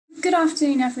Good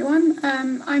afternoon, everyone.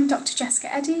 I'm Dr.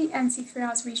 Jessica Eddy,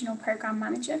 NC3Rs Regional Programme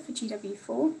Manager for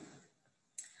GW4.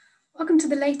 Welcome to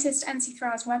the latest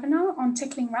NC3Rs webinar on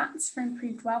tickling rats for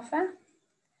improved welfare.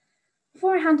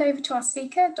 Before I hand over to our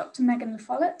speaker, Dr. Megan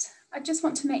LaFollette, I just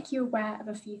want to make you aware of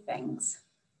a few things.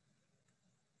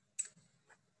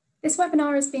 This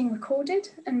webinar is being recorded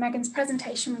and Megan's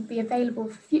presentation will be available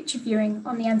for future viewing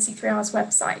on the NC3Rs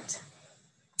website.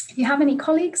 If you have any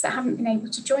colleagues that haven't been able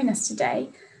to join us today,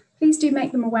 please do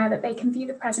make them aware that they can view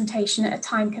the presentation at a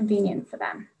time convenient for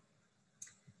them.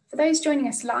 For those joining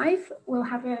us live, we'll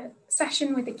have a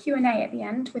session with a Q&A at the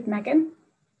end with Megan.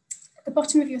 At the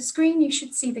bottom of your screen, you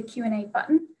should see the Q&A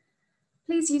button.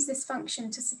 Please use this function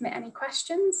to submit any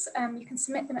questions. You can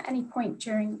submit them at any point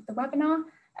during the webinar,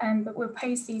 but we'll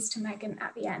pose these to Megan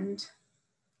at the end.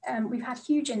 We've had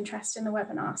huge interest in the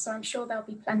webinar, so I'm sure there'll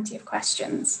be plenty of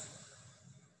questions.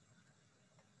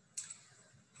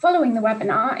 Following the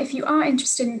webinar, if you are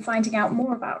interested in finding out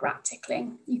more about rat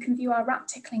tickling, you can view our rat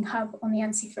tickling hub on the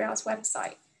NC3Rs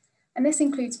website. And this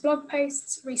includes blog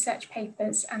posts, research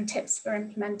papers, and tips for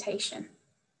implementation.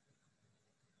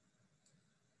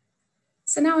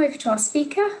 So now over to our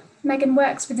speaker. Megan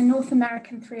works with the North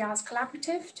American 3Rs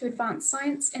Collaborative to advance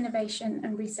science, innovation,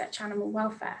 and research animal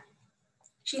welfare.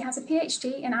 She has a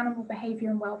PhD in animal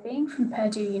behavior and wellbeing from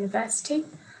Purdue University,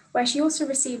 where she also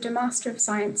received a Master of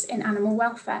Science in Animal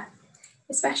Welfare,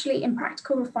 especially in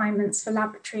practical refinements for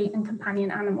laboratory and companion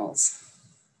animals.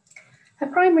 Her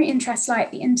primary interests lie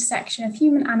at the intersection of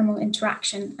human-animal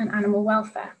interaction and animal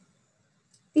welfare.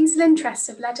 These interests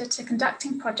have led her to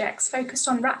conducting projects focused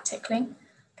on rat tickling,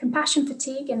 compassion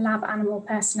fatigue in lab animal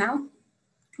personnel,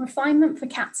 refinement for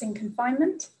cats in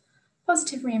confinement,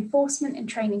 positive reinforcement in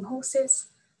training horses,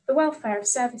 the welfare of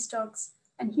service dogs,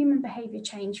 and human behavior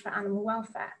change for animal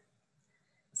welfare.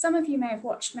 Some of you may have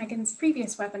watched Megan's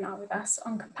previous webinar with us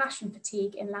on compassion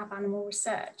fatigue in lab animal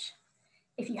research.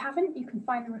 If you haven't, you can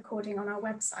find the recording on our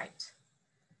website.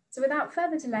 So without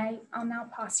further delay, I'll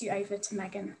now pass you over to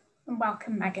Megan, and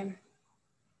welcome, Megan.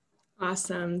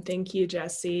 Awesome. Thank you,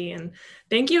 Jessie. And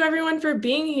thank you everyone for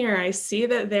being here. I see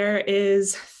that there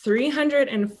is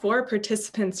 304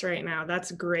 participants right now.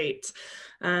 That's great.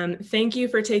 Thank you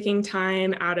for taking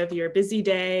time out of your busy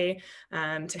day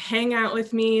to hang out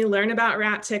with me, learn about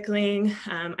rat tickling.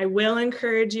 I will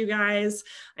encourage you guys.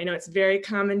 I know it's very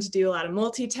common to do a lot of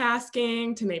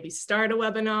multitasking, to maybe start a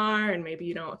webinar and maybe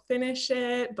you don't finish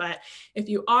it. But if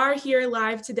you are here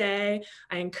live today,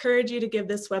 I encourage you to give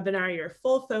this webinar your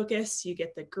full focus. You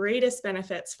get the greatest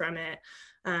benefits from it.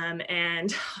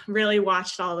 And really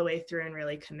watched all the way through and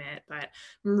really commit, but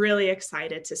I'm really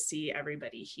excited to see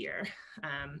everybody here.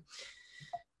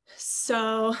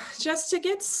 So just to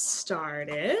get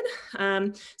started,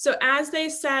 so as they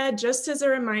said, just as a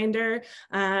reminder,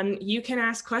 you can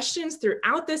ask questions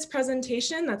throughout this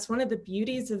presentation. That's one of the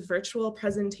beauties of virtual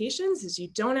presentations is you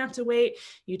don't have to wait.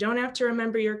 You don't have to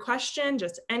remember your question.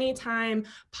 Just anytime,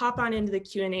 pop on into the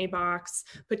Q&A box,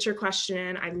 put your question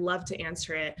in. I'd love to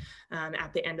answer it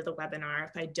at the end of the webinar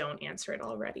if I don't answer it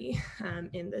already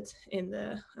in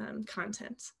the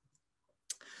content.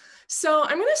 So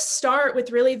I'm going to start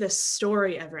with really the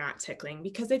story of rat tickling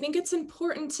because I think it's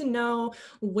important to know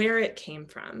where it came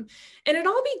from. And it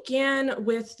all began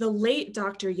with the late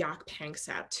Dr. Jaak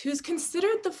Panksepp, who's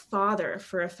considered the father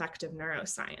for effective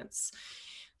neuroscience.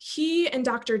 He and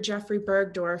Dr. Jeffrey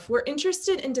Bergdorf were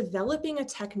interested in developing a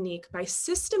technique by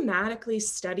systematically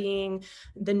studying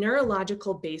the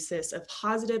neurological basis of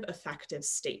positive affective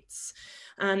states.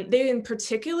 They in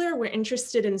particular were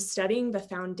interested in studying the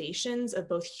foundations of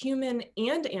both human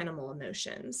and animal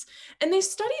emotions. And they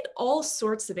studied all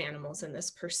sorts of animals in this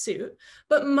pursuit,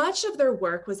 but much of their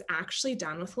work was actually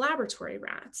done with laboratory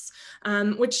rats,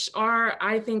 which are,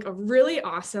 I think, a really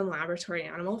awesome laboratory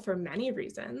animal for many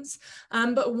reasons.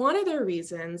 But one of their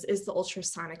reasons is the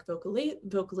ultrasonic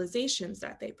vocalizations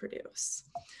that they produce.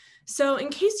 So in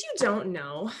case you don't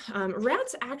know,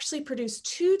 rats actually produce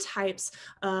two types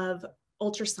of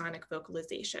ultrasonic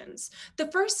vocalizations. The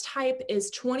first type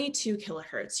is 22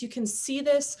 kilohertz. You can see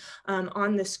this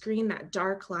on the screen, that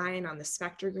dark line on the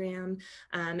spectrogram,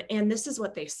 and this is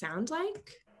what they sound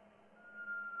like.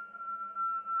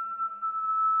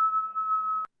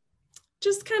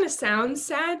 just kind of sounds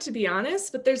sad, to be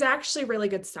honest, but there's actually really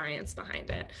good science behind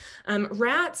it.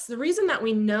 Rats, the reason that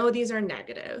we know these are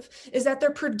negative is that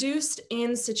they're produced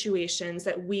in situations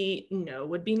that we know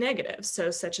would be negative. So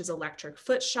such as electric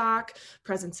foot shock,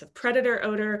 presence of predator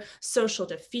odor, social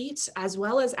defeat, as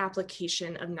well as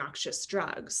application of noxious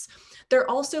drugs. They're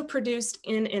also produced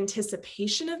in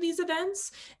anticipation of these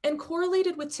events and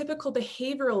correlated with typical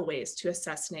behavioral ways to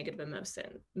assess negative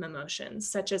emotions,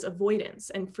 such as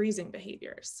avoidance and freezing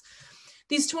behaviors.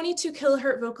 These 22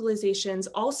 kilohertz vocalizations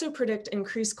also predict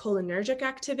increased cholinergic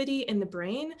activity in the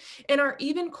brain and are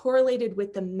even correlated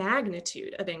with the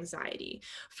magnitude of anxiety.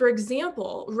 For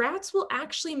example, rats will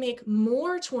actually make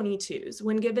more 22s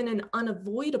when given an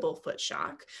unavoidable foot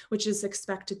shock, which is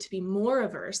expected to be more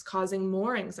averse, causing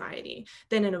more anxiety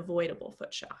than an avoidable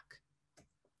foot shock.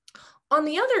 On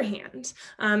the other hand,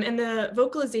 and the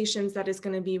vocalizations that is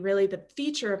going to be really the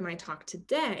feature of my talk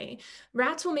today,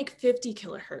 rats will make 50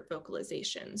 kilohertz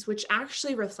vocalizations, which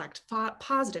actually reflect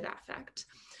positive affect.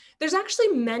 There's actually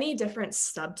many different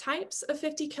subtypes of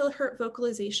 50 kilohertz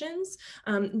vocalizations.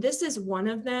 This is one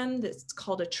of them that's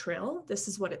called a trill. This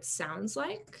is what it sounds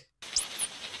like.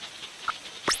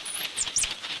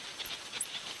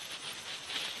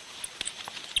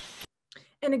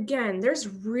 And again, there's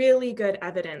really good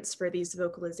evidence for these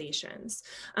vocalizations.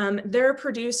 They're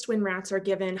produced when rats are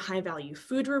given high-value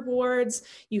food rewards,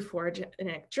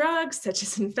 euphorogenic drugs such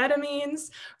as amphetamines,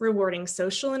 rewarding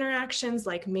social interactions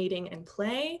like mating and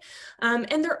play.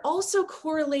 And they're also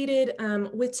correlated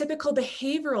with typical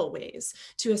behavioral ways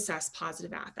to assess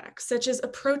positive affects, such as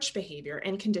approach behavior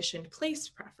and conditioned place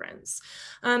preference.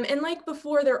 And like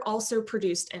before, they're also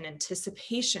produced in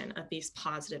anticipation of these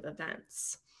positive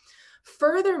events.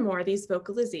 Furthermore, these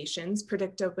vocalizations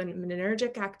predict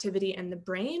dopaminergic activity in the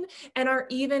brain and are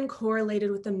even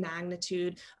correlated with the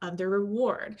magnitude of the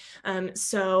reward.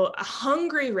 So a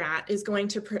hungry rat is going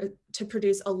to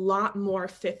produce a lot more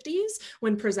 50s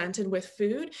when presented with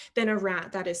food than a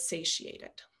rat that is satiated.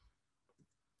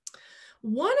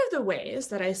 One of the ways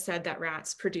that I said that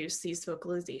rats produce these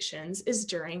vocalizations is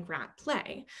during rat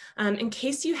play. In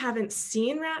case you haven't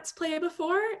seen rats play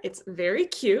before, it's very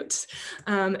cute.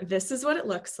 This is what it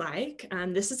looks like.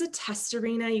 This is a test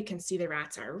arena. You can see the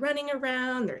rats are running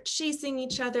around, they're chasing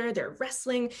each other, they're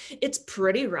wrestling. It's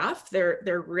pretty rough.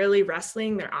 They're really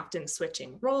wrestling. They're often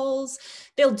switching roles.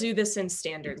 They'll do this in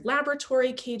standard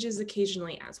laboratory cages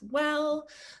occasionally as well.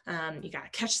 You got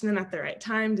to catch them at the right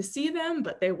time to see them,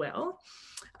 but they will.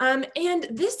 And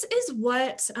this is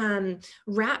what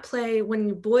rat play, when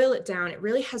you boil it down, it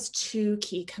really has two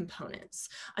key components,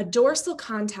 a dorsal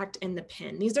contact and the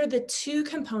pin. These are the two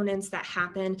components that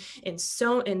happen in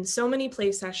so many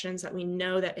play sessions that we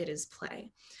know that it is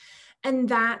play. And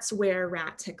that's where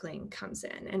rat tickling comes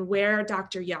in, and where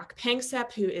Dr. Jaak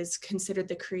Panksepp, who is considered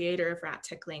the creator of rat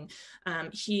tickling,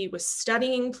 he was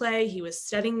studying play, he was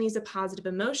studying these positive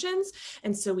emotions,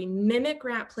 and so we mimic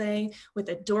rat play with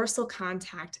a dorsal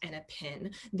contact and a pin,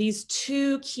 these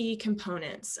two key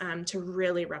components to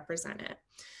really represent it.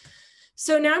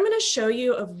 So now I'm going to show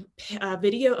you a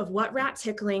video of what rat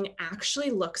tickling actually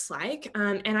looks like.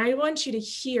 And I want you to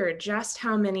hear just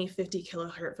how many 50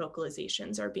 kilohertz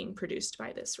vocalizations are being produced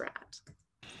by this rat.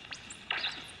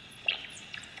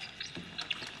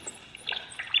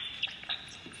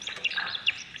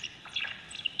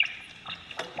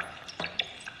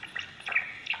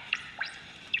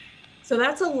 So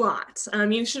that's a lot.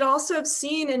 You should also have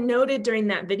seen and noted during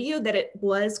that video that it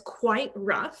was quite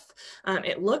rough.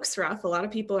 It looks rough. A lot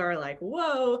of people are like,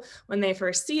 whoa, when they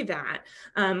first see that.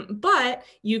 But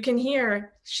you can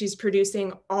hear she's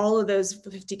producing all of those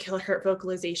 50 kilohertz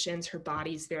vocalizations. Her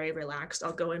body's very relaxed.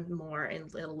 I'll go in more a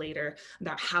little later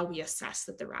about how we assess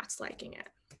that the rat's liking it.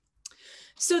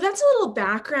 So that's a little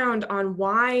background on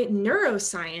why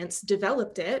neuroscience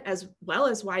developed it, as well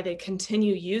as why they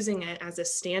continue using it as a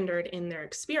standard in their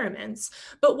experiments.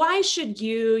 But why should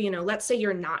you, let's say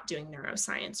you're not doing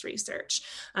neuroscience research,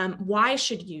 why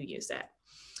should you use it?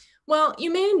 Well,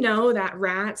 you may know that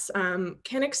rats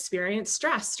can experience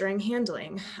stress during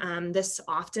handling. This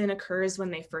often occurs when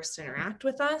they first interact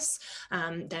with us.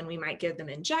 Then we might give them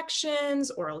injections,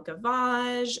 oral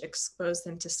gavage, expose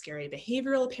them to scary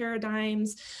behavioral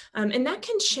paradigms, and that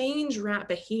can change rat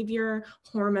behavior,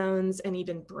 hormones, and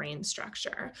even brain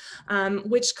structure,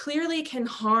 which clearly can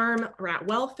harm rat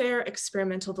welfare,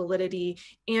 experimental validity,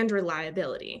 and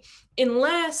reliability,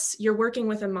 unless you're working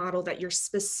with a model that you're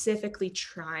specifically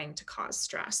trying to cause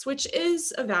stress, which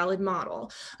is a valid model.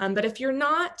 But if you're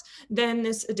not, then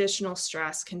this additional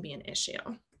stress can be an issue.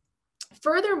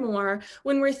 Furthermore,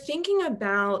 when we're thinking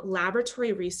about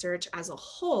laboratory research as a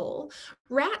whole,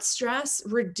 rat stress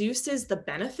reduces the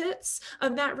benefits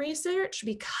of that research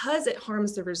because it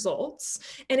harms the results,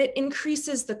 and it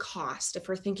increases the cost if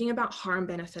we're thinking about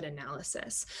harm-benefit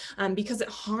analysis, because it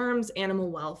harms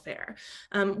animal welfare.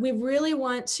 We really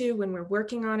want to, when we're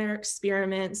working on our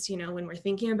experiments, when we're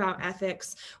thinking about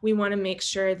ethics, we want to make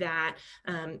sure that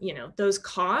those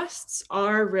costs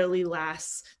are really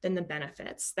less than the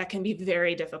benefits. That can be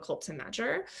very difficult to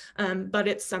measure, but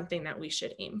it's something that we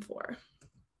should aim for.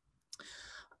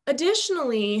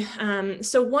 Additionally,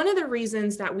 so one of the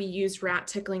reasons that we use rat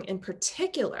tickling in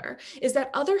particular is that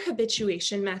other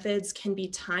habituation methods can be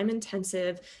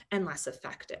time-intensive and less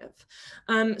effective.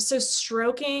 So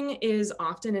stroking is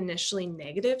often initially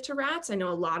negative to rats. I know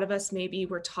a lot of us maybe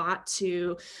were taught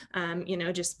to,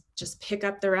 just pick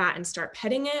up the rat and start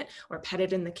petting it or pet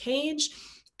it in the cage.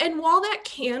 And while that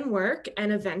can work,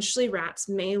 and eventually rats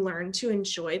may learn to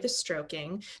enjoy the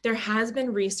stroking, there has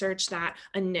been research that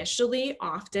initially,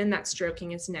 often that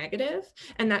stroking is negative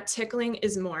and that tickling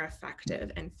is more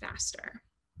effective and faster.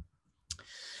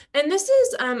 And this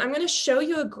is, I'm going to show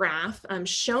you a graph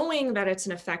showing that it's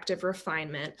an effective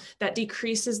refinement that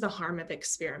decreases the harm of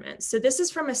experiments. So this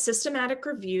is from a systematic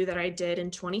review that I did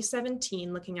in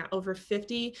 2017, looking at over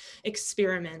 50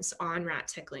 experiments on rat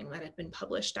tickling that had been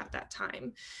published at that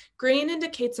time. Green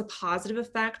indicates a positive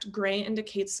effect, gray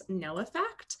indicates no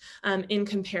effect in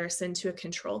comparison to a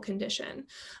control condition.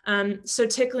 So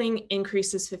tickling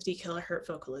increases 50 kilohertz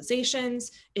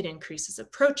vocalizations, it increases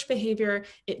approach behavior,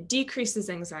 it decreases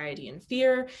anxiety and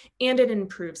fear, and it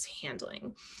improves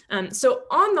handling. So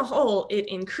on the whole, it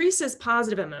increases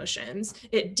positive emotions,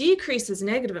 it decreases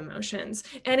negative emotions,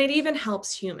 and it even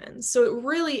helps humans. So it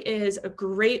really is a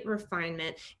great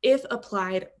refinement if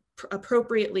applied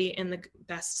appropriately in the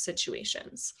best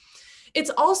situations.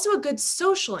 It's also a good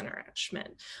social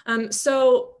enrichment.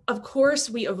 So of course,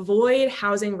 we avoid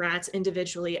housing rats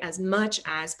individually as much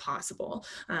as possible.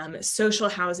 Social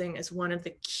housing is one of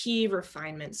the key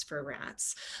refinements for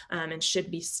rats and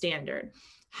should be standard.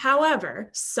 However,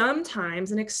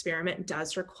 sometimes an experiment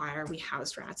does require we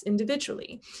house rats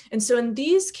individually. And so in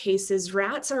these cases,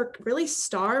 rats are really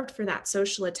starved for that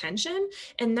social attention.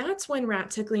 And that's when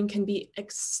rat tickling can be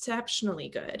exceptionally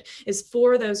good, is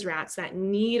for those rats that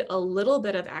need a little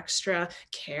bit of extra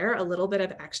care, a little bit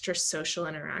of extra social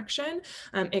interaction.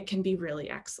 It can be really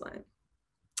excellent.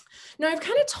 Now, I've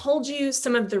kind of told you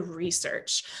some of the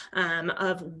research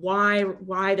of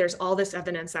why there's all this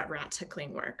evidence that rat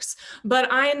tickling works.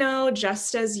 But I know,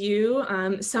 just as you,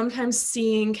 sometimes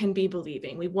seeing can be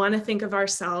believing. We want to think of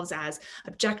ourselves as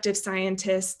objective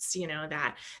scientists,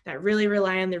 that really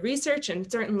rely on the research, and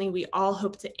certainly we all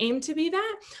hope to aim to be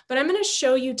that. But I'm going to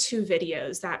show you two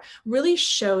videos that really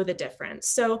show the difference.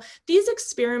 So these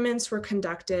experiments were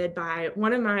conducted by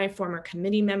one of my former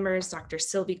committee members, Dr.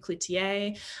 Sylvie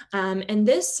Cloutier. And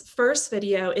this first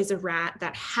video is a rat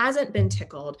that hasn't been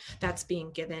tickled that's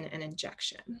being given an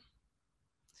injection.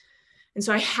 And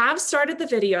so I have started the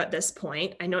video at this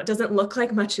point. I know it doesn't look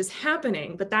like much is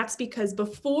happening, but that's because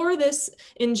before this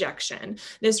injection,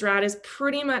 this rat is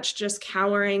pretty much just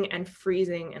cowering and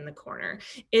freezing in the corner.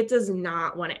 It does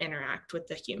not want to interact with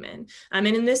the human. And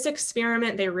in this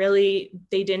experiment,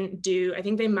 they didn't do, I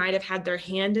think they might have had their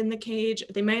hand in the cage.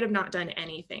 They might have not done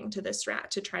anything to this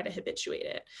rat to try to habituate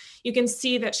it. You can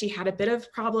see that she had a bit of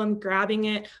problem grabbing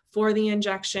it for the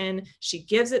injection. She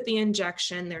gives it the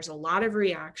injection. There's a lot of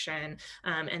reaction.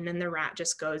 And then the rat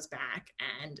just goes back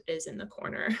and is in the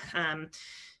corner.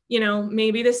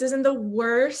 Maybe this isn't the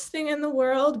worst thing in the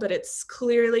world, but it's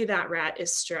clearly that rat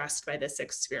is stressed by this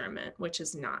experiment, which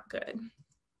is not good.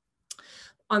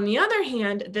 On the other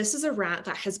hand, this is a rat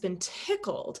that has been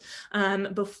tickled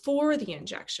before the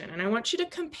injection, and I want you to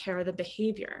compare the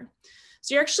behavior.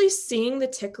 So you're actually seeing the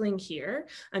tickling here.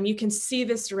 You can see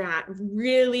this rat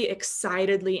really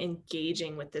excitedly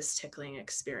engaging with this tickling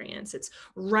experience. It's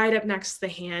right up next to the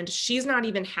hand. She's not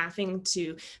even having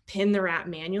to pin the rat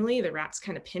manually. The rat's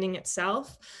kind of pinning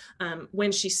itself.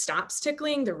 When she stops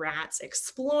tickling, the rat's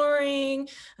exploring.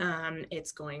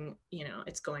 It's going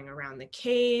around the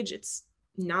cage. It's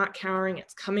not cowering,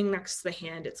 it's coming next to the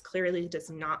hand. It clearly does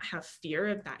not have fear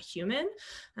of that human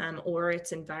or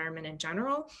its environment in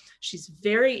general. She's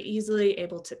very easily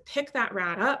able to pick that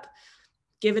rat up,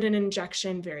 give it an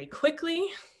injection very quickly,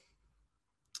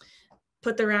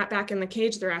 put the rat back in the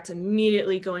cage. The rat's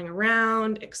immediately going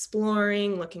around,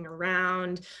 exploring, looking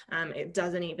around. It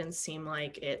doesn't even seem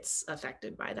like it's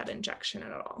affected by that injection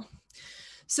at all.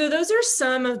 So those are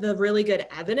some of the really good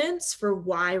evidence for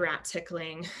why rat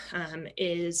tickling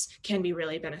can be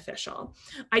really beneficial.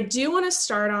 I do want to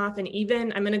start off, and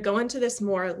even I'm going to go into this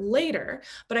more later,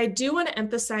 but I do want to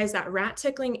emphasize that rat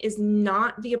tickling is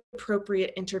not the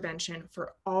appropriate intervention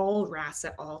for all rats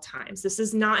at all times. This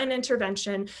is not an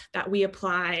intervention that we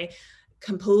apply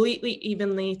completely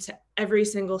evenly to every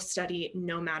single study,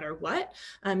 no matter what.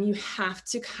 You have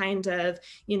to kind of,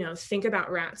 think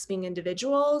about rats being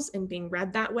individuals and being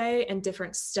read that way, and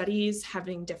different studies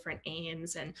having different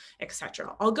aims and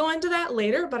etc. I'll go into that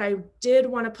later, but I did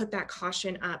want to put that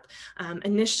caution up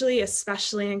initially,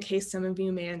 especially in case some of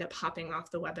you may end up hopping off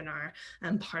the webinar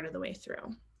part of the way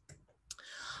through.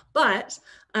 But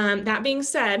that being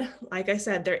said, like I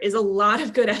said, there is a lot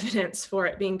of good evidence for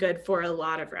it being good for a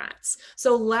lot of rats.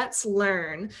 So let's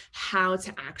learn how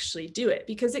to actually do it,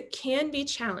 because it can be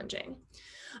challenging.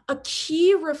 A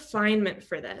key refinement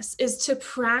for this is to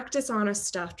practice on a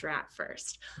stuffed rat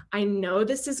first. I know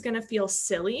this is going to feel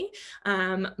silly,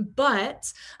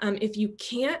 but if you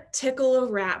can't tickle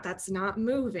a rat that's not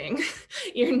moving,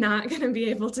 you're not going to be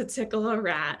able to tickle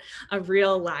a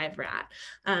real live rat.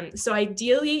 So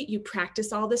ideally, you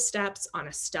practice all the steps on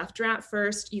a stuffed rat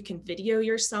first. You can video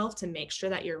yourself to make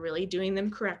sure that you're really doing them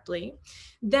correctly.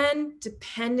 Then,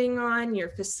 depending on your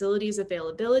facility's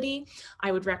availability,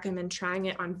 I would recommend trying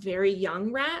it on very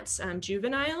young rats,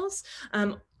 juveniles,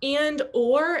 and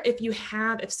or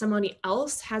if somebody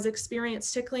else has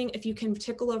experienced tickling, if you can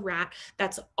tickle a rat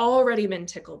that's already been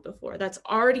tickled before, that's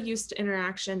already used to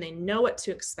interaction, they know what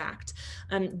to expect,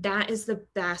 that is the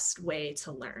best way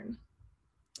to learn.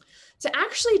 To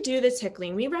actually do the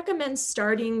tickling, we recommend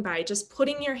starting by just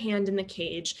putting your hand in the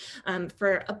cage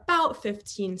for about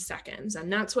 15 seconds.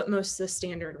 And that's what most of the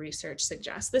standard research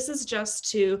suggests. This is just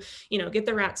to, get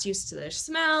the rats used to their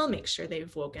smell, make sure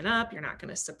they've woken up. You're not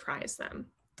going to surprise them.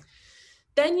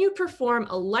 Then you perform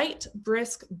a light,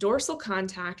 brisk dorsal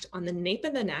contact on the nape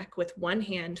of the neck with one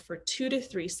hand for 2 to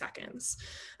 3 seconds.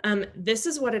 This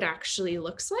is what it actually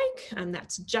looks like.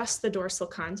 That's just the dorsal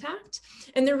contact.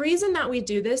 And the reason that we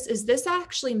do this is this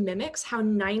actually mimics how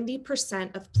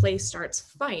 90% of play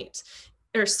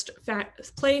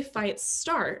fights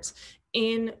start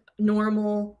in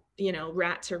normal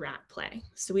rat to rat play.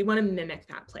 So we want to mimic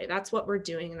that play. That's what we're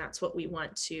doing, and that's what we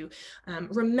want to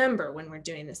remember when we're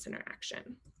doing this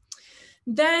interaction.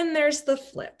 Then there's the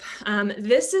flip.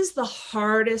 This is the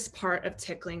hardest part of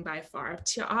tickling by far. I've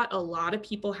taught a lot of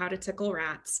people how to tickle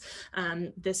rats.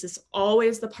 This is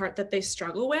always the part that they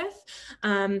struggle with.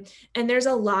 And there's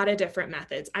a lot of different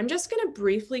methods. I'm just going to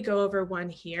briefly go over one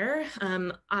here.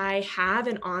 I have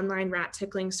an online rat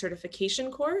tickling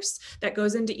certification course that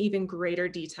goes into even greater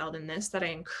detail than this that I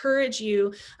encourage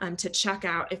you to check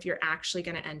out if you're actually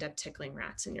going to end up tickling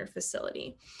rats in your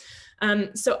facility.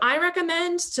 So I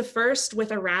recommend to first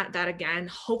with a rat that, again,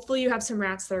 hopefully you have some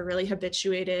rats that are really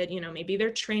habituated, maybe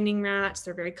they're training rats,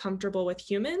 they're very comfortable with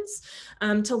humans,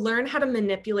 to learn how to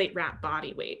manipulate rat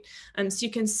body weight. So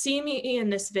you can see me in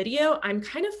this video, I'm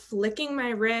kind of flicking my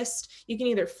wrist. You can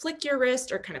either flick your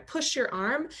wrist or kind of push your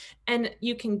arm, and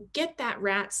you can get that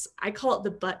rat's, I call it the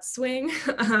butt swing.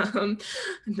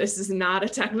 This is not a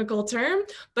technical term,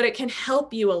 but it can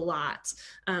help you a lot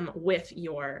with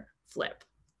your flip.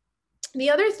 The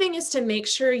other thing is to make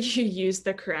sure you use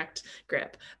the correct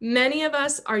grip. Many of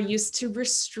us are used to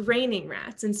restraining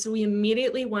rats, and so we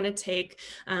immediately want to take,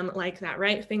 like that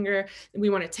right finger, we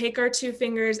want to take our 2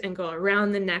 fingers and go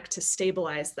around the neck to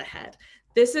stabilize the head.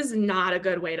 This is not a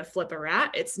good way to flip a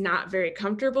rat. It's not very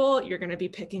comfortable. You're going to be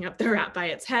picking up the rat by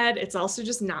its head. It's also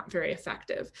just not very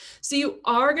effective. So you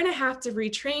are going to have to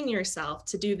retrain yourself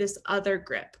to do this other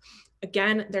grip.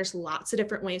 Again, there's lots of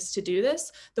different ways to do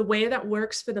this. The way that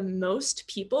works for the most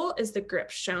people is the grip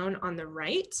shown on the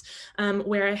right,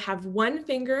 where I have one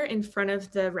finger in front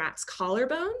of the rat's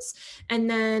collarbones, and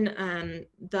then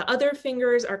the other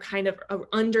fingers are kind of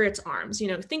under its arms.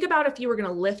 Think about if you were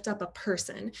going to lift up a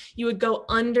person, you would go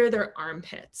under their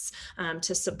armpits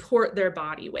to support their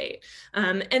body weight.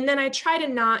 And then I try to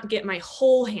not get my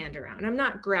whole hand around. I'm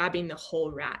not grabbing the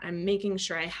whole rat. I'm making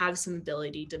sure I have some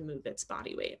ability to move its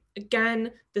body weight.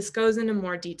 Again, this goes into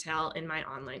more detail in my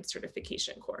online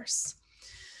certification course.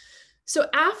 So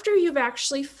after you've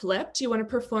actually flipped, you want to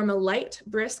perform a light,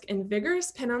 brisk, and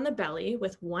vigorous pin on the belly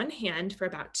with one hand for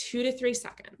about 2 to 3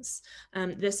 seconds.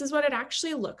 This is what it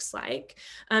actually looks like.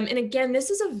 And again, this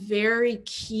is a very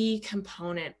key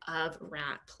component of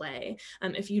rat play.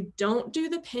 If you don't do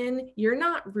the pin, you're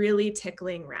not really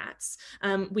tickling rats.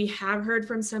 We have heard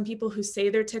from some people who say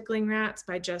they're tickling rats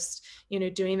by just,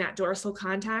 doing that dorsal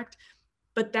contact.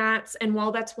 And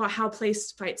while that's how play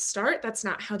fights start, that's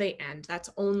not how they end. That's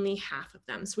only half of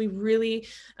them. So we really,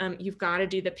 you've got to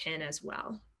do the pin as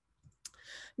well.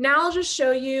 Now I'll just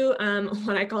show you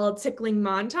what I call a tickling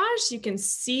montage. You can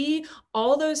see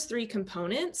all those three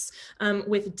components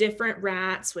with different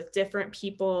rats, with different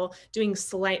people doing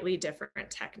slightly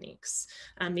different techniques.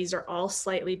 These are all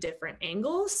slightly different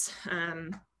angles.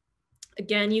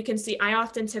 Again, you can see I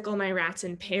often tickle my rats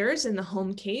in pairs in the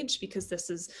home cage because this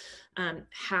is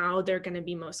how they're going to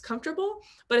be most comfortable.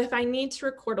 But if I need to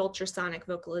record ultrasonic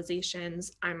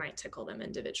vocalizations, I might tickle them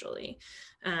individually.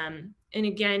 And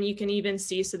again, you can even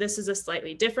see, so this is a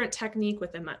slightly different technique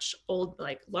with a much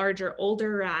larger,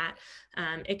 older rat.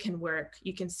 It can work.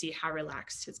 You can see how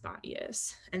relaxed his body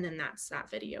is. And then that's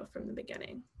that video from the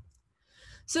beginning.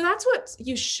 So that's what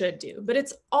you should do, but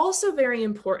it's also very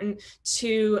important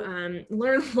to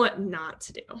learn what not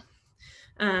to do.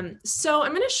 So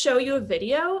I'm going to show you a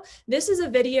video. This is a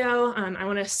video. I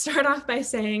want to start off by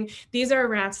saying these are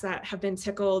rats that have been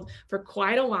tickled for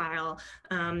quite a while.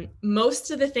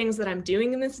 Most of the things that I'm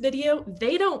doing in this video,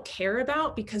 they don't care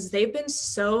about because they've been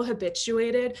so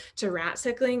habituated to rat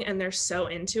tickling and they're so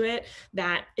into it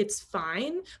that it's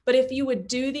fine. But if you would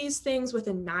do these things with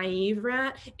a naive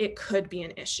rat, it could be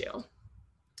an issue.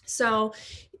 So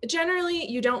generally,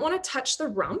 you don't want to touch the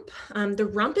rump. The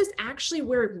rump is actually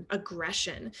where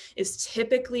aggression is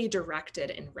typically directed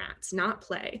in rats, not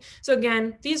play. So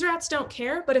again, these rats don't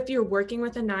care, but if you're working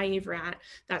with a naive rat,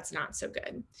 that's not so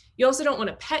good. You also don't want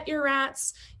to pet your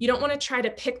rats. You don't want to try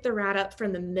to pick the rat up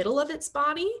from the middle of its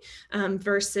body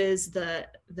versus the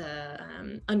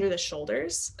under the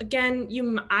shoulders. Again,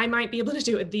 I might be able to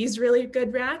do it with these really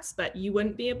good rats, but you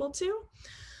wouldn't be able to.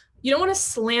 You don't want to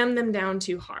slam them down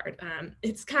too hard.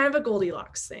 It's kind of a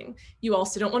Goldilocks thing. You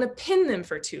also don't want to pin them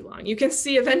for too long. You can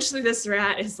see eventually this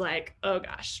rat is like, oh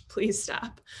gosh, please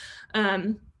stop.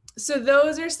 So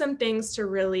those are some things to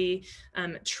really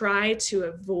try to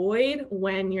avoid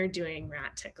when you're doing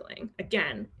rat tickling.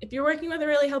 Again, if you're working with a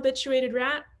really habituated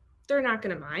rat, they're not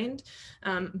going to mind,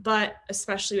 but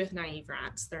especially with naive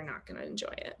rats, they're not going to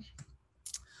enjoy it.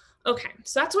 Okay,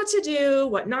 so that's what to do,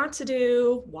 what not to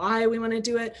do, why we want to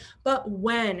do it, but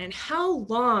when and how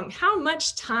long, how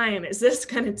much time is this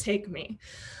going to take me?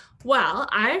 Well,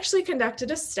 I actually conducted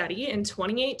a study in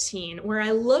 2018 where I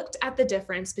looked at the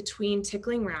difference between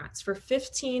tickling rats for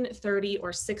 15, 30,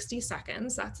 or 60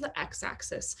 seconds. That's the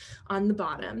x-axis on the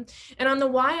bottom. And on the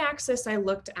y-axis, I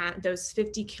looked at those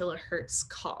 50 kilohertz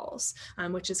calls,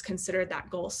 which is considered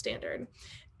that gold standard.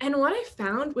 And what I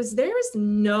found was there is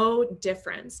no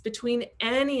difference between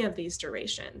any of these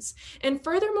durations. And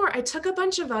furthermore, I took a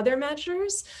bunch of other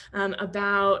measures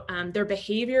about their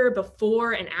behavior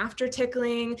before and after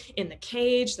tickling in the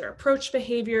cage, their approach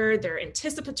behavior, their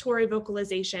anticipatory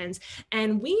vocalizations,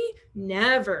 and we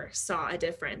never saw a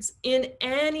difference in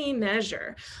any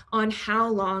measure on how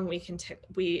long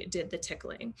we did the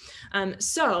tickling.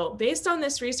 So based on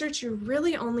this research, you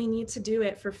really only need to do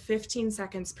it for 15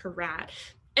 seconds per rat.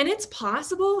 And it's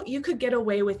possible you could get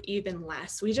away with even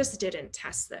less. We just didn't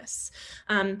test this.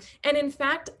 And in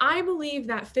fact, I believe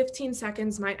that 15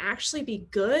 seconds might actually be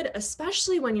good,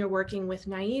 especially when you're working with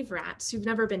naive rats who've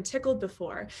never been tickled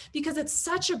before, because it's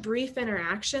such a brief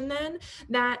interaction then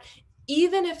that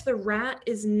even if the rat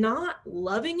is not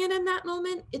loving it in that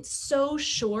moment, it's so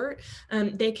short,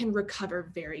 they can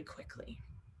recover very quickly.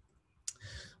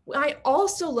 I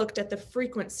also looked at the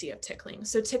frequency of tickling.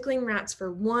 So tickling rats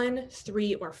for 1,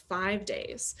 3, or 5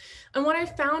 days. And what I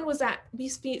found was that we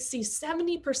see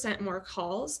 70% more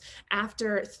calls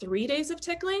after 3 days of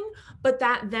tickling, but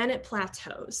then it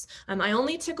plateaus. I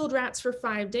only tickled rats for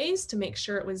 5 days to make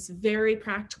sure it was very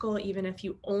practical, even if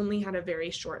you only had a very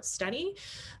short study.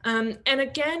 And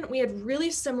again, we had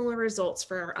really similar results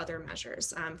for our other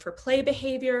measures, for play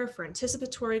behavior, for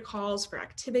anticipatory calls, for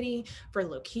activity, for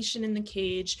location in the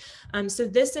cage. So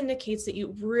this indicates that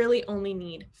you really only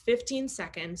need 15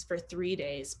 seconds for 3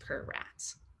 days per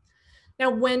rat. Now,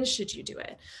 when should you do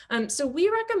it? So we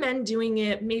recommend doing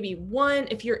it maybe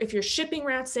if you're shipping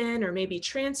rats in or maybe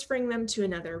transferring them to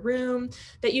another room,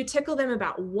 that you tickle them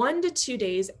about 1 to 2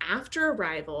 days after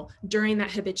arrival during that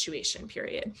habituation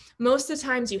period. Most of the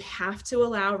times you have to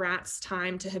allow rats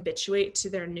time to habituate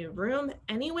to their new room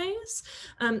anyways.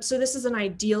 So this is an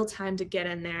ideal time to get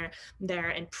in there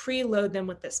and preload them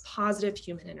with this positive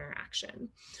human interaction.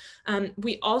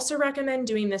 We also recommend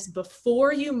doing this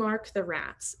before you mark the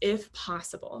rats, if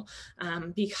possible,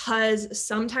 because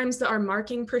sometimes our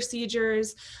marking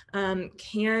procedures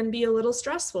can be a little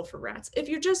stressful for rats. If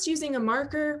you're just using a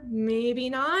marker, maybe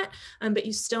not, but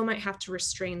you still might have to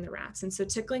restrain the rats. And so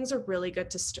tickling is a really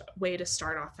good way to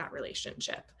start off that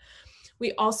relationship.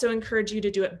 We also encourage you to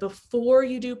do it before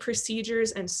you do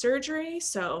procedures and surgery.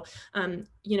 So,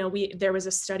 you know, there was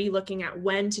a study looking at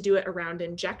when to do it around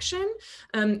injection.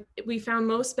 We found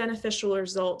most beneficial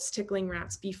results tickling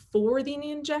rats before the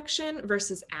injection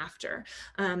versus after.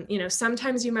 You know,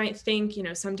 sometimes you might think, you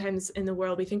know, sometimes in the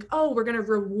world we think, oh, we're going to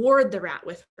reward the rat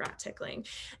with rat tickling.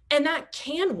 And that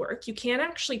can work. You can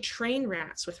actually train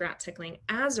rats with rat tickling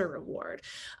as a reward.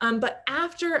 But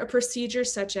after a procedure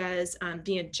such as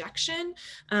the injection,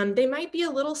 they might be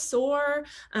a little sore,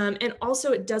 and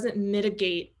also it doesn't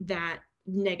mitigate that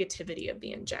negativity of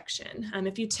the injection.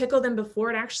 If you tickle them before,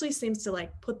 it actually seems to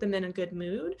like put them in a good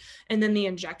mood, and then the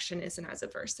injection isn't as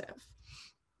aversive.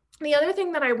 The other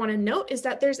thing that I want to note is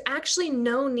that there's actually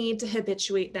no need to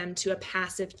habituate them to a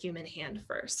passive human hand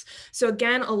first. So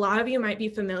again, a lot of you might be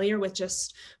familiar with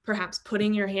just perhaps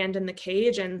putting your hand in the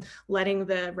cage and letting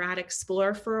the rat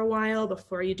explore for a while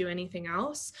before you do anything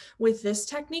else. With this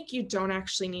technique, you don't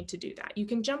actually need to do that. You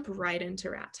can jump right into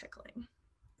rat tickling.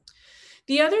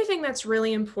 The other thing that's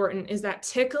really important is that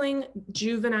tickling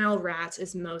juvenile rats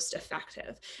is most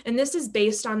effective. And this is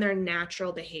based on their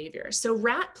natural behavior. So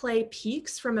rat play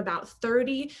peaks from about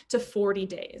 30 to 40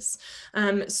 days.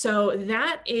 So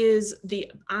that is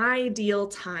the ideal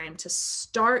time to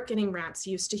start getting rats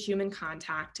used to human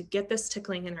contact to get this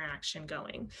tickling interaction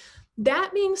going.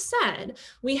 That being said,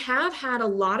 we have had a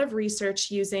lot of research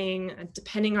using,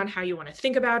 depending on how you want to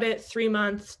think about it,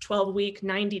 3-month, 12-week,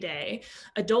 90-day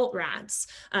adult rats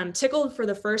tickled for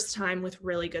the first time with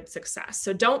really good success.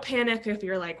 So don't panic if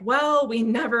you're like, well, we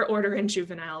never order in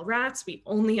juvenile rats. We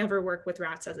only ever work with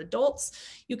rats as adults.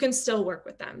 You can still work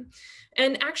with them.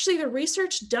 And actually, the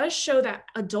research does show that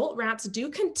adult rats do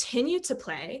continue to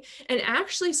play. And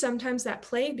actually, sometimes that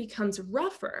play becomes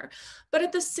rougher. But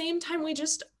at the same time, we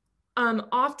just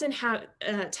often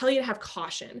tell you to have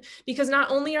caution, because not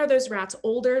only are those rats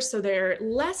older, so they're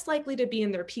less likely to be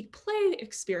in their peak play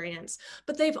experience,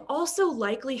 but they've also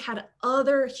likely had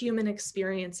other human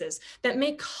experiences that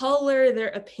may color their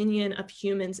opinion of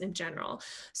humans in general.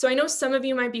 So I know some of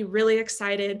you might be really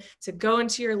excited to go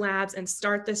into your labs and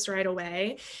start this right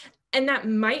away. And that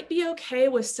might be okay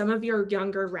with some of your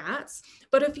younger rats,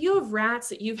 but if you have rats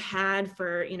that you've had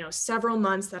for, you know, several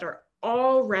months that are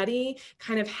already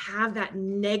kind of have that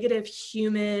negative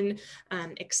human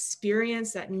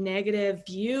experience, that negative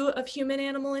view of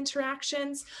human-animal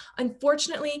interactions,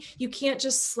 unfortunately, you can't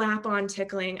just slap on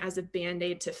tickling as a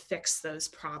Band-Aid to fix those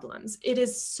problems. It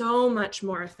is so much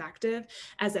more effective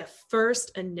as a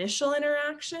first initial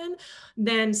interaction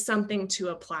than something to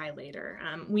apply later.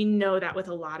 We know that with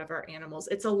a lot of our animals,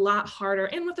 it's a lot harder,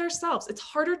 and with ourselves, it's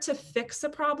harder to fix a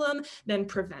problem than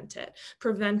prevent it.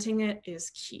 Preventing it is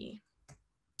key.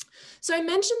 So I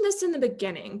mentioned this in the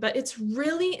beginning, but it's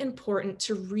really important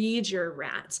to read your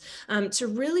rat, to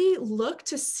really look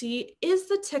to see, is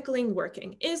the tickling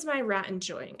working? Is my rat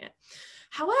enjoying it?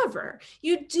 However,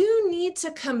 you do need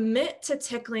to commit to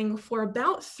tickling for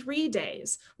about 3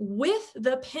 days with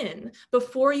the pin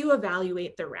before you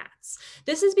evaluate the rats.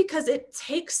 This is because it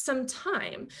takes some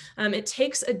time. It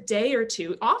takes a day or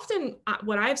two. Often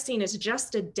what I've seen is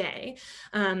just a day.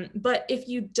 But if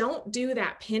you don't do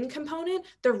that pin component,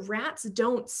 the rats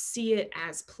don't see it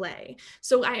as play.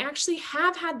 So I actually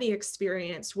have had the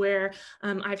experience where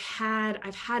I've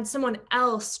had someone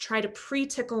else try to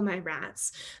pre-tickle my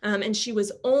rats, and she was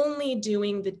only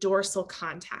doing the dorsal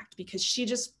contact because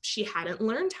she hadn't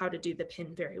learned how to do the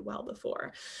pin very well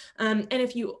before. And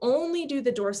if you only do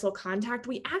the dorsal contact,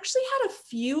 we actually had a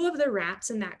few of the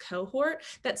rats in that cohort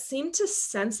that seemed to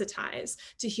sensitize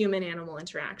to human-animal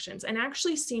interactions and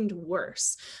actually seemed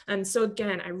worse. And so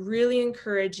again, I really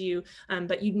encourage you,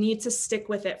 but you need to stick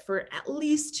with it for at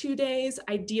least 2 days,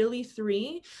 ideally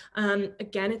 3.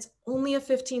 Again, it's only a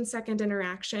 15-second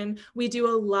interaction. We do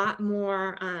a lot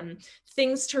more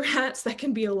things to rats that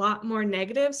can be a lot more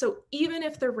negative. So even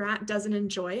if the rat doesn't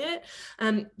enjoy it,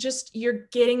 just you're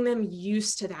getting them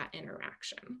used to that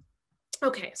interaction.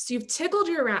 Okay, so you've tickled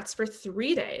your rats for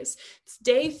 3 days. It's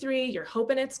day 3, you're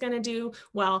hoping it's gonna do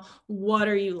well. What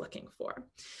are you looking for?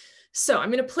 So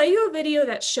I'm going to play you a video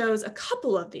that shows a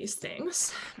couple of these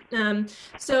things.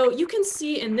 So you can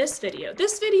see in this video,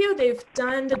 they've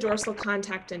done the dorsal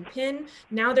contact and pin.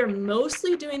 Now they're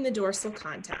mostly doing the dorsal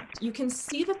contact. You can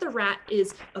see that the rat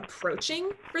is approaching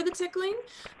for the tickling,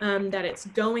 that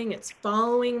it's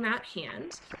following that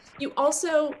hand. You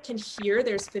also can hear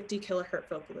there's 50 kilohertz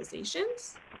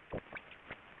vocalizations.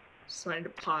 Just wanted to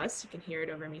pause so you can hear it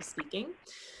over me speaking.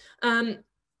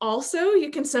 Also,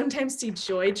 you can sometimes see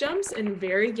joy jumps in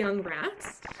very young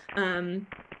rats.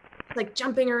 like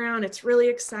jumping around, it's really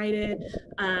excited.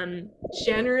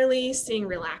 Generally seeing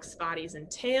relaxed bodies and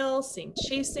tail, seeing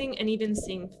chasing, and even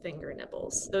seeing finger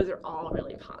nibbles. Those are all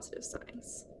really positive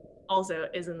signs. Also,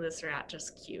 isn't this rat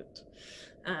just cute?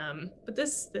 But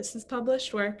this is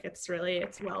published work. It's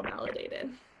well validated.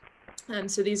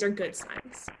 So these are good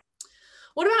signs.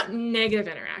 What about negative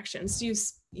interactions? So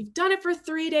you've done it for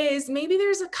 3 days. Maybe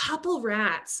there's a couple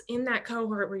rats in that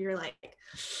cohort where you're like,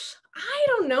 I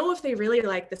don't know if they really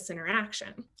like this interaction.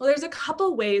 Well, there's a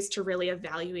couple ways to really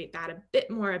evaluate that a bit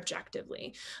more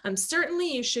objectively.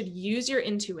 Certainly you should use your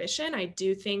intuition. I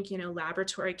do think,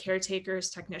 laboratory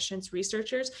caretakers, technicians,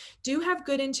 researchers do have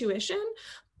good intuition,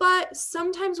 but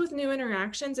sometimes with new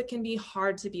interactions, it can be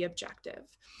hard to be objective.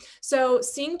 So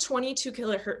seeing 22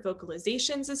 kilohertz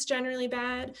vocalizations is generally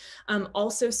bad.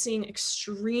 Also seeing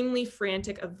extremely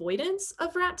frantic avoidance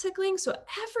of rat tickling. So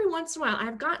every once in a while,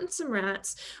 I've gotten some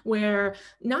rats where,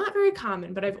 not very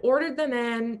common, but I've ordered them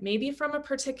in, maybe from a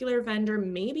particular vendor,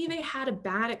 maybe they had a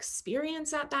bad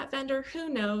experience at that vendor, who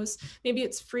knows, maybe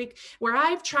it's freak, where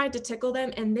I've tried to tickle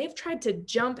them and they've tried to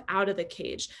jump out of the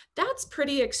cage. That's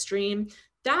pretty extreme.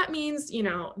 That means,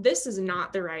 this is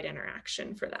not the right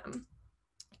interaction for them.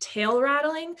 Tail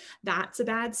rattling, that's a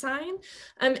bad sign.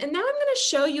 And now I'm going to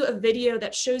show you a video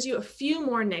that shows you a few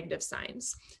more negative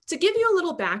signs. To give you a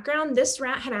little background, this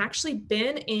rat had actually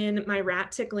been in my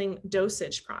rat tickling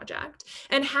dosage project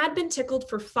and had been tickled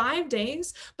for 5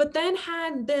 days, but then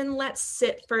had been let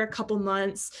sit for a couple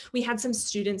months. We had some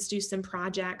students do some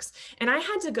projects, and I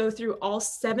had to go through all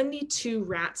 72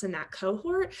 rats in that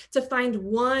cohort to find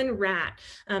one rat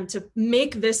to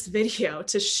make this video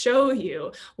to show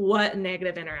you what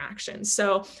negative interaction.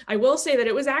 So I will say that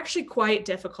it was actually quite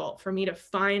difficult for me to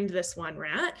find this one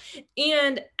rat.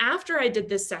 And after I did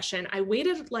this session, I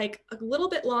waited like a little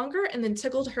bit longer and then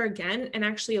tickled her again. And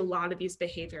actually a lot of these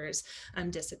behaviors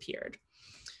disappeared.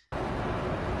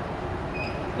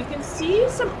 You can see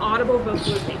some audible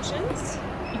vocalizations.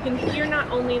 You can hear not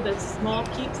only the small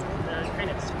peaks and the kind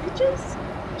of screeches,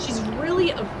 she's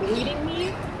really avoiding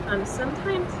me.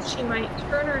 Sometimes she might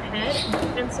turn her head in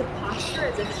defensive posture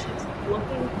as if she's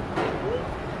looking at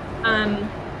me.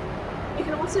 You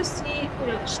can also see,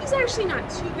 she's actually not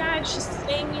too bad. She's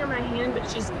staying near my hand, but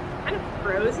she's kind of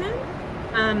frozen.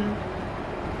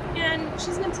 And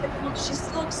she's been tickled. She's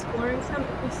still exploring some.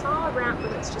 If we saw a rat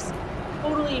where it's just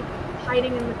totally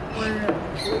hiding in the corner,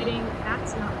 avoiding,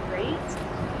 that's not great.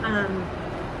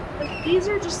 But these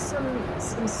are just some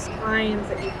signs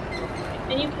that you can look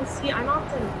at. And you can see I'm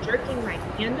often jerking my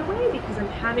hand away because I'm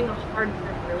having a hard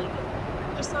time really getting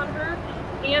focus on her.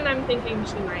 And I'm thinking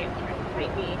she might try to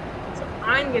bite me. So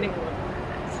I'm getting a little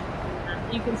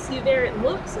nervous. You can see there, it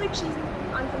looks like she's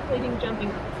contemplating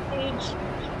jumping off the cage.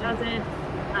 She doesn't.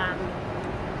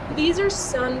 These are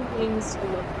some things to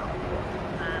look out for.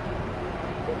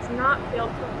 It's not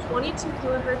failed. 22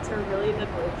 kilohertz are really the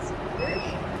gold standard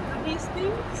of these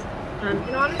things.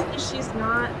 And honestly, she's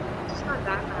not that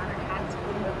bad. I had to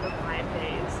put her for 5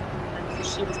 days,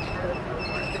 so she was part of the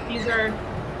cohort. But these are,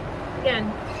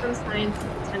 again, some signs to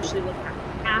potentially look at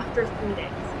after 3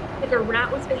 days. If a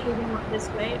rat was behaving this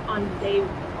way on day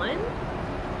 1,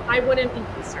 I wouldn't be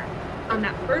concerned. On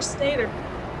that first day, they're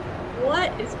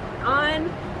what is going on?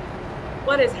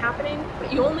 What is happening?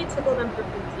 But you only tickle them for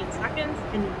 15 seconds,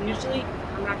 and usually you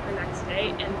come back the next day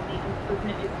and the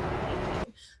improvement is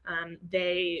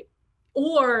amazing.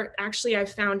 Or actually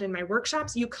I've found in my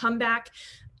workshops, you come back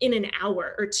in an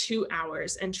hour or 2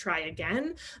 hours and try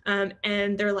again.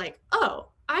 And they're like, oh,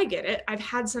 I get it. I've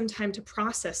had some time to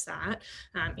process that.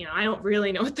 I don't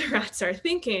really know what the rats are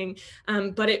thinking,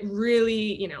 but it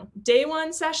really, day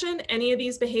 1 session, any of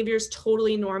these behaviors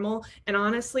totally normal. And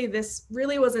honestly, this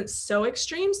really wasn't so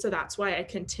extreme. So that's why I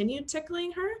continued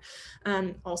tickling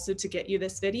her, also to get you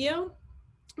this video.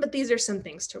 But these are some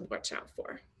things to watch out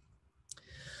for.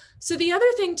 So the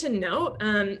other thing to note,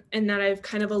 and that I've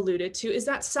kind of alluded to, is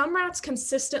that some rats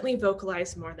consistently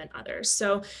vocalize more than others.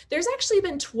 So there's actually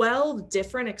been 12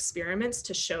 different experiments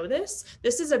to show this.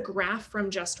 This is a graph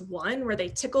from just one where they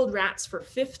tickled rats for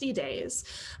 50 days.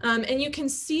 And you can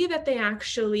see that they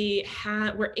actually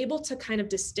were able to kind of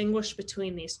distinguish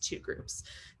between these two groups.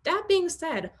 That being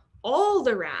said, all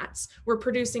the rats were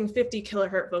producing 50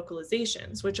 kilohertz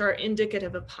vocalizations, which are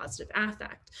indicative of positive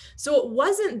affect. So it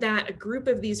wasn't that a group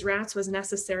of these rats was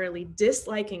necessarily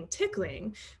disliking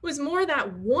tickling. It was more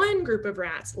that one group of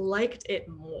rats liked it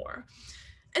more.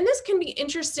 And this can be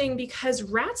interesting because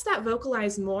rats that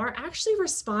vocalize more actually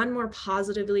respond more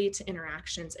positively to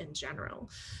interactions in general.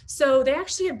 So they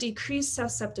actually have decreased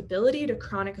susceptibility to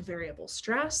chronic variable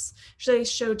stress. So they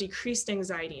show decreased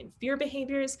anxiety and fear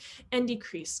behaviors and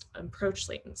decreased approach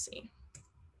latency.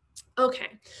 Okay,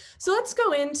 so let's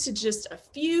go into just a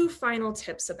few final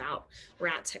tips about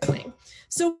rat tickling.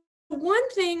 So one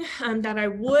thing that I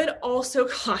would also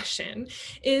caution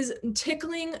is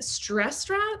tickling stressed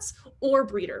rats or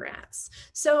breeder rats.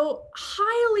 So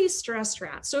highly stressed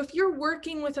rats. So if you're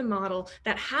working with a model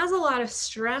that has a lot of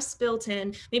stress built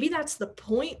in, maybe that's the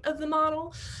point of the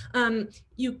model,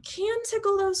 you can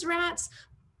tickle those rats,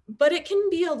 but it can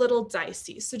be a little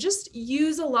dicey. So just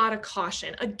use a lot of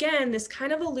caution. Again, this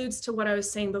kind of alludes to what I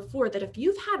was saying before, that if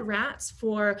you've had rats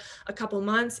for a couple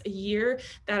months, a year,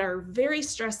 that are very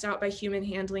stressed out by human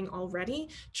handling already,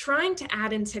 trying to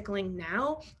add in tickling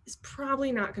now is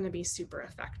probably not going to be super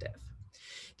effective.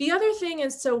 The other thing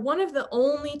is, so one of the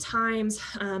only times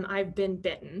I've been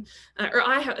bitten,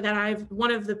 one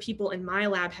of the people in my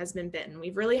lab has been bitten.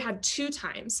 We've really had 2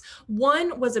 times.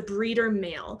 One was a breeder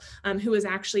male who was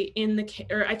actually in the,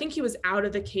 or I think he was out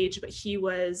of the cage, but he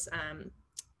was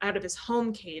out of his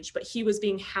home cage, but he was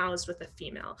being housed with a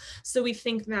female. So we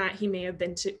think that he may have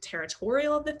been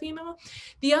territorial of the female.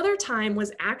 The other time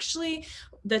was actually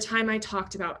the time I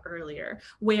talked about earlier,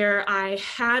 where I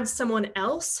had someone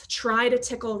else try to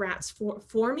tickle rats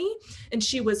for me, and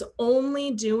she was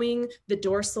only doing the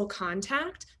dorsal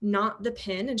contact, not the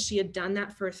pin, and she had done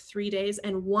that for 3 days,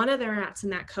 and one of the rats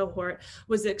in that cohort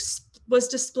was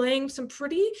displaying some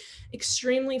pretty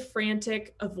extremely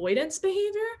frantic avoidance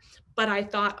behavior. But I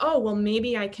thought, oh, well,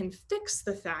 maybe I can fix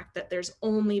the fact that there's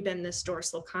only been this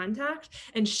dorsal contact,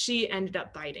 and she ended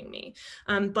up biting me.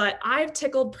 But I've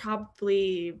tickled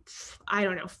probably, I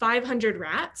don't know, 500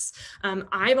 rats.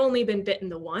 I've only been bitten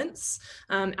the once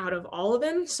out of all of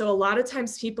them. So a lot of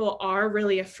times people are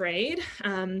really afraid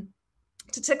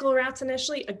to tickle rats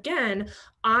initially. Again,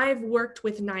 I've worked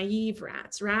with naive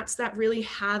rats, rats that really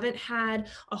haven't had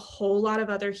a whole lot of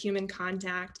other human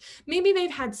contact. Maybe they've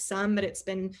had some, but it's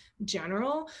been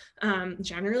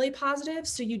generally positive.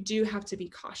 So you do have to be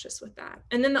cautious with that.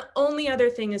 And then the only other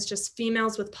thing is just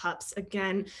females with pups.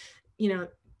 Again,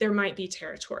 there might be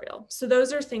territorial. So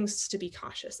those are things to be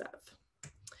cautious of.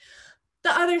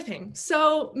 The other thing,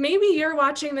 so maybe you're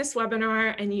watching this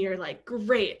webinar and you're like,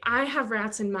 great, I have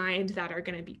rats in mind that are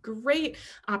going to be great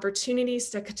opportunities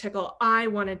to tickle. I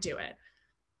want to do it.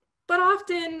 But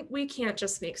often we can't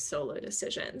just make solo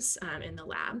decisions in the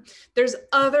lab. There's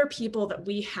other people that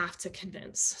we have to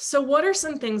convince. So what are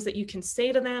some things that you can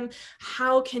say to them?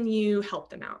 How can you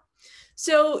help them out?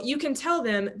 So you can tell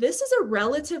them this is a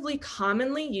relatively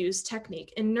commonly used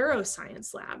technique in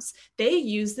neuroscience labs. They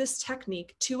use this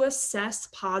technique to assess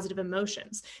positive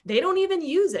emotions. They don't even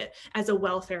use it as a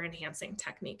welfare enhancing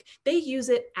technique. They use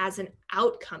it as an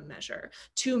outcome measure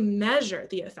to measure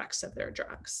the effects of their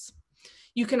drugs.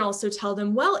 You can also tell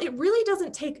them, well, it really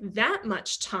doesn't take that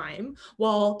much time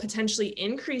while potentially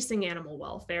increasing animal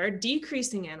welfare,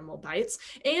 decreasing animal bites,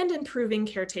 and improving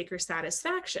caretaker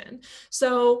satisfaction.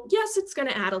 So yes, it's going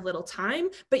to add a little time,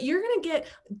 but you're going to get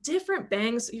different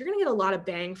bangs. You're going to get a lot of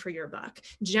bang for your buck.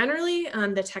 Generally,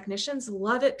 the technicians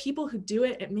love it. People who do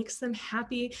it, it makes them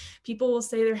happy. People will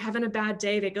say they're having a bad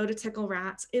day. They go to tickle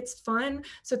rats. It's fun.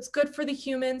 So it's good for the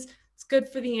humans. It's good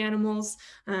for the animals.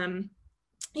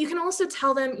 You can also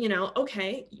tell them,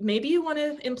 okay, maybe you want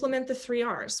to implement the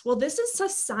 3Rs. Well, this is a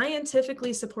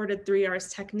scientifically supported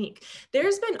 3Rs technique.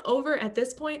 There's been over, at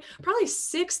this point, probably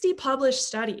 60 published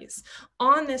studies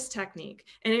on this technique,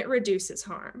 and it reduces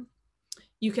harm.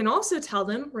 You can also tell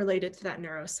them, related to that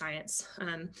neuroscience,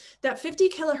 that 50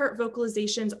 kilohertz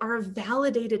vocalizations are a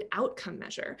validated outcome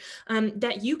measure,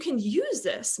 that you can use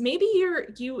this. Maybe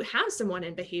you have someone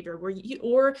in behavior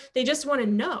or they just want to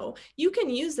know. You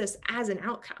can use this as an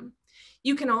outcome.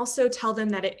 You can also tell them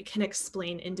that it can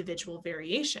explain individual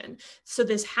variation. So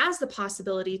this has the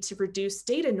possibility to reduce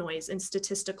data noise in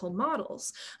statistical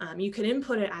models. You can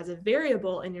input it as a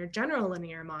variable in your general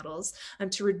linear models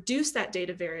to reduce that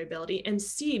data variability and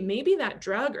see maybe that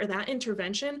drug or that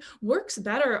intervention works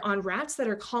better on rats that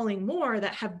are calling more,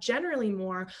 that have generally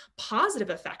more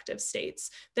positive affective states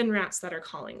than rats that are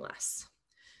calling less.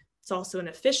 It's also an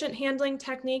efficient handling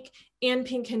technique and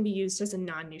can be used as a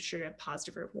non-nutritive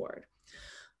positive reward.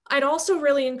 I'd also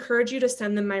really encourage you to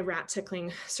send them my rat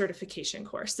tickling certification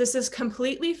course. This is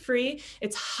completely free.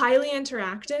 It's highly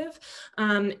interactive.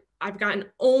 I've gotten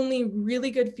only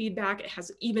really good feedback. It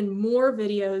has even more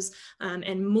videos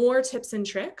and more tips and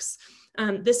tricks.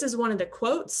 This is one of the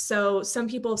quotes. So some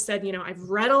people have said, you know, I've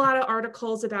read a lot of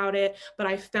articles about it, but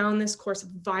I found this course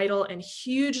vital and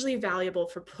hugely valuable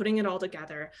for putting it all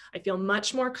together. I feel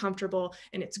much more comfortable,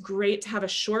 and it's great to have a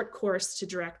short course to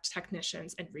direct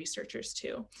technicians and researchers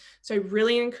to. So I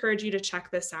really encourage you to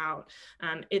check this out.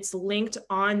 It's linked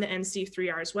on the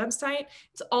NC3Rs website.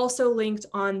 It's also linked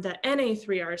on the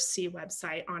NA3RC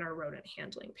website on our rodent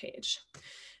handling page.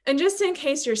 And just in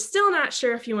case you're still not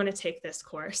sure if you want to take this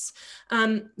course,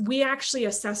 we actually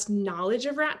assessed knowledge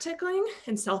of rat tickling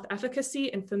and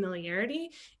self-efficacy and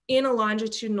familiarity in a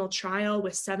longitudinal trial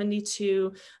with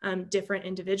 72 different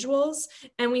individuals.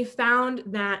 And we found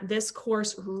that this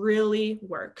course really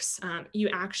works.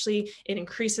 It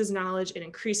increases knowledge, it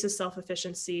increases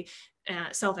self-efficacy,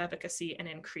 and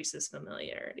increases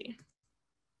familiarity.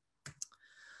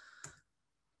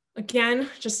 Again,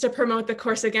 just to promote the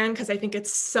course again, because I think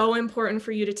it's so important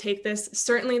for you to take this.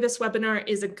 Certainly this webinar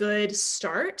is a good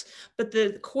start, but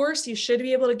the course, you should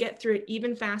be able to get through it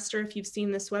even faster if you've seen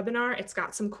this webinar. It's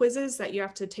got some quizzes that you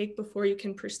have to take before you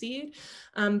can proceed,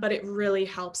 but it really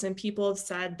helps. And people have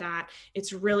said that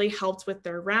it's really helped with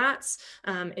their rats.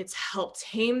 It's helped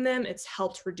tame them. It's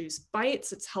helped reduce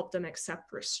bites. It's helped them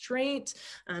accept restraint,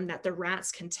 that the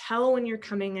rats can tell when you're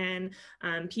coming in.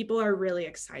 People are really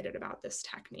excited about this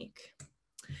technique.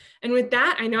 And with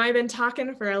that, I know I've been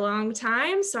talking for a long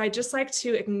time, so I'd just like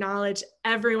to acknowledge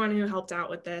everyone who helped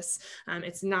out with this.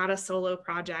 It's not a solo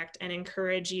project, and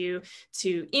encourage you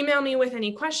to email me with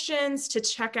any questions, to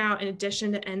check out, in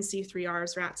addition to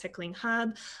NC3Rs Rat Tickling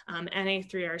Hub,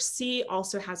 NA3RC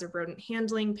also has a rodent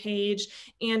handling page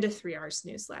and a 3Rs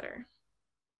newsletter.